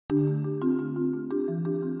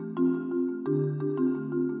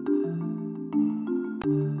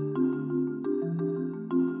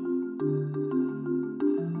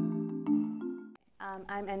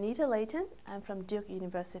Anita Layton. I'm from Duke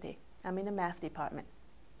University. I'm in the math department.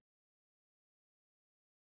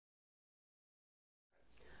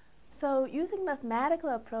 So using mathematical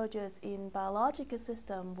approaches in biological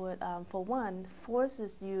system would, for one,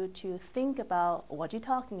 forces you to think about what you're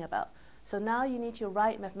talking about. So now you need to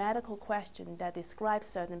write mathematical questions that describe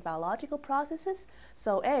certain biological processes.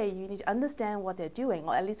 So A, you need to understand what they're doing,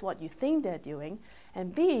 or at least what you think they're doing.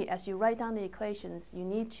 And B, as you write down the equations, you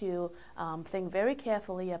need to think very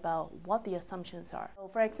carefully about what the assumptions are. So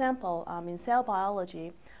for example, in cell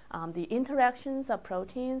biology, the interactions of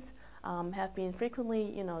proteins have been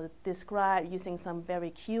frequently described using some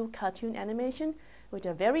very cute cartoon animation, which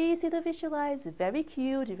are very easy to visualize, very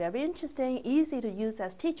cute, very interesting, easy to use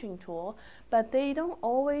as teaching tool, but they don't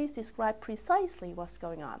always describe precisely what's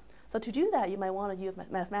going on. So to do that, you might want to use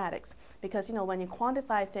mathematics, because when you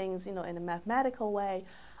quantify things in a mathematical way,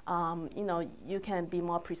 you can be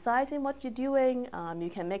more precise in what you're doing. You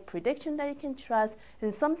can make predictions that you can trust,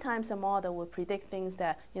 and sometimes a model will predict things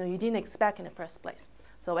that you didn't expect in the first place.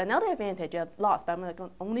 So another advantage, you have lots, but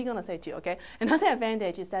I'm only going to say two, okay? Another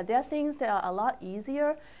advantage is that there are things that are a lot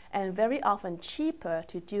easier and very often cheaper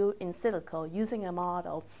to do in silico using a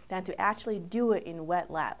model than to actually do it in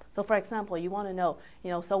wet lab. So for example, you want to know,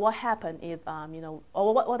 so what happened if,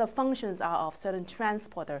 or what the functions are of certain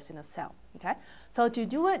transporters in a cell, okay? So to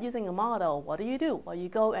do it using a model, what do? Well, you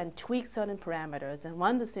go and tweak certain parameters and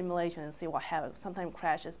run the simulation and see what happens. Sometimes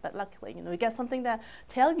crashes, but luckily, you get something that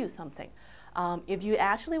tells you something. If you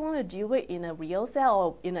actually want to do it in a real cell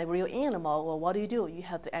or in a real animal, well, what do? You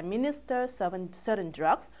have to administer certain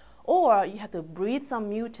drugs, or you have to breed some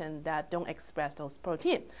mutant that don't express those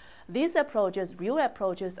proteins. These approaches, real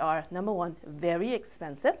approaches, are number one, very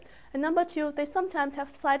expensive, and number two, they sometimes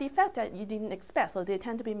have side effects that you didn't expect, so they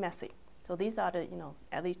tend to be messy. So these are the,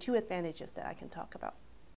 at least two advantages that I can talk about.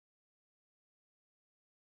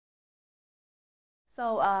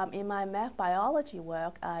 So in my math biology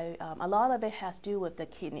work, a lot of it has to do with the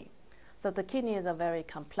kidney. So the kidney is a very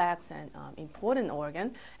complex and important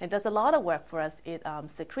organ. It does a lot of work for us. It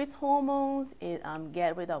secretes hormones, it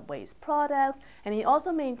gets rid of waste products, and it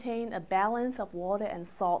also maintains a balance of water and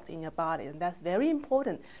salt in your body. And that's very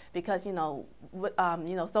important because,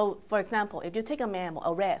 so for example, if you take a mammal,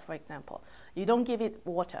 a rat, for example, you don't give it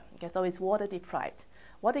water, okay, so it's water deprived.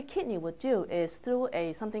 What the kidney would do is, through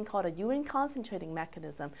something called a urine concentrating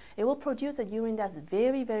mechanism, it will produce a urine that's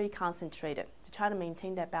very, very concentrated to try to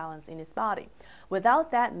maintain that balance in its body.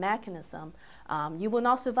 Without that mechanism, you will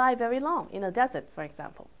not survive very long in a desert, for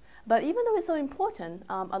example. But even though it's so important,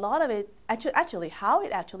 a lot of it, actually how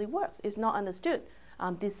it actually works is not understood,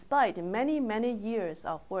 despite many, many years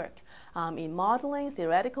of work in modeling,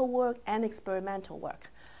 theoretical work, and experimental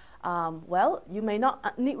work. Well, you may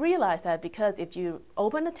not realize that, because if you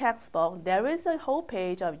open the textbook, there is a whole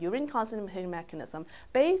page of urine concentrating mechanism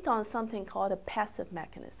based on something called a passive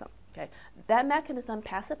mechanism. Okay? That mechanism,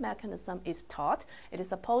 passive mechanism, is taught. It is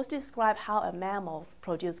supposed to describe how a mammal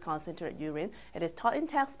produces concentrated urine. It is taught in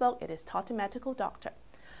textbook. It is taught to medical doctor.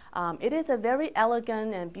 It is a very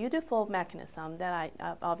elegant and beautiful mechanism that I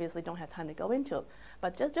obviously don't have time to go into.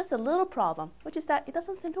 But just a little problem, which is that it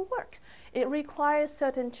doesn't seem to work. It requires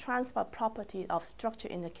certain transport property of structure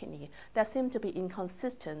in the kidney that seem to be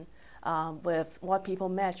inconsistent with what people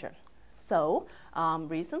measure. So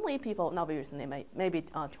recently, maybe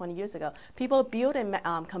 20 years ago, people built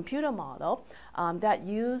a computer model that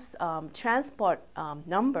used transport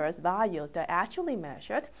numbers, values that actually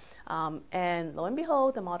measured, and lo and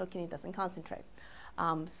behold, the model kidney doesn't concentrate.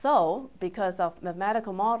 So because of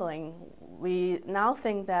mathematical modeling, we now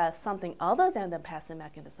think that something other than the passive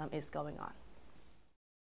mechanism is going on.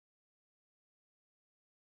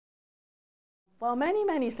 Well, many,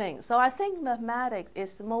 many things. So I think mathematics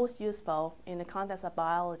is most useful in the context of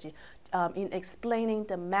biology in explaining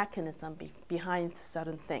the mechanism behind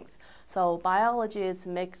certain things. So biologists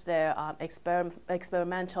make their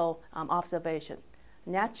experimental observation.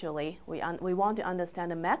 Naturally, we want to understand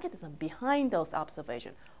the mechanism behind those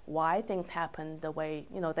observations, why things happen the way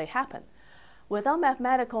they happen. Without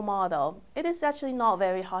mathematical model, it is actually not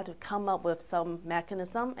very hard to come up with some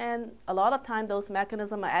mechanism, and a lot of times those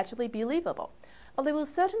mechanisms are actually believable. But it will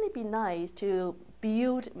certainly be nice to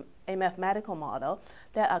build a mathematical model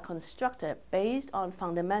that are constructed based on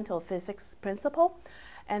fundamental physics principle,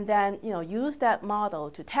 and then use that model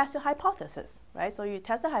to test your hypothesis, right? So you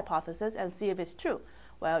test the hypothesis and see if it's true.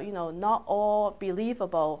 well, not all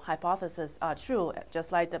believable hypotheses are true,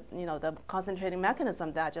 just like the concentrating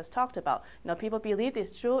mechanism that I just talked about. People believe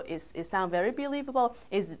it's true, it sounds very believable,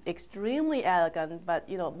 it's extremely elegant, but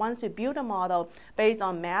once you build a model based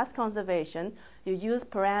on mass conservation, you use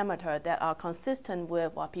parameters that are consistent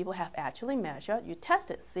with what people have actually measured. You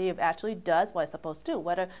test it, see if it actually does what it's supposed to do,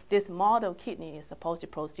 whether this model kidney is supposed to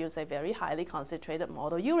produce a very highly concentrated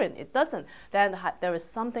model urine. It doesn't. Then there is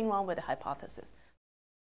something wrong with the hypothesis.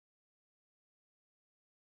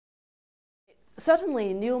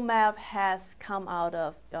 Certainly, new math has come out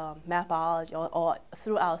of math biology or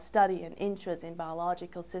through our study and interest in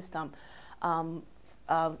biological system.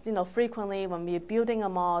 Frequently when we're building a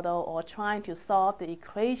model or trying to solve the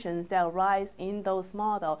equations that arise in those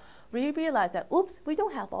models, we realize that, oops, we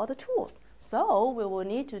don't have all the tools. So we will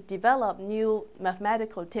need to develop new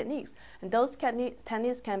mathematical techniques. And those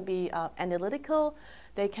techniques can be analytical,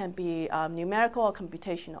 they can be numerical or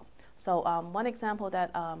computational. So one example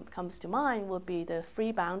that comes to mind would be the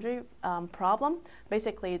free boundary problem.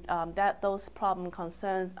 Basically, those problem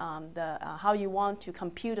concerns how you want to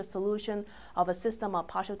compute a solution of a system of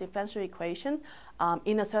partial differential equation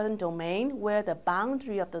in a certain domain where the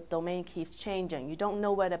boundary of the domain keeps changing. You don't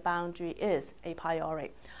know where the boundary is a priori.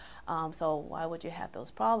 So why would you have those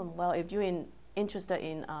problems? Well, if you're interested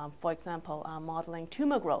in, for example, modeling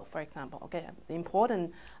tumor growth, for example, okay, the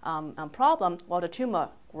important problem, well, the tumor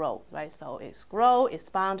grow, right? So it's grow, its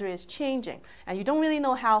boundary is changing, and you don't really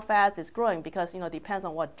know how fast it's growing because it depends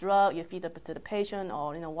on what drug you feed to the patient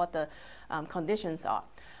or what the conditions are.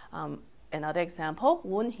 Another example,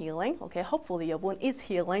 wound healing. Okay, hopefully your wound is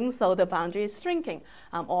healing, so the boundary is shrinking,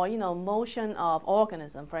 or motion of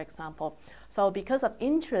organism, for example. So because of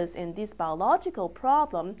interest in this biological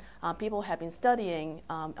problem, people have been studying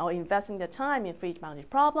or investing their time in free boundary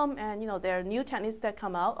problem, and there are new techniques that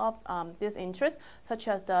come out of this interest, such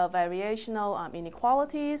as the variational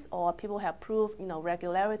inequalities, or people have proved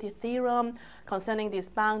regularity theorem concerning this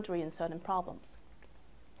boundary in certain problems.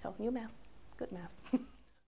 So new math, good math.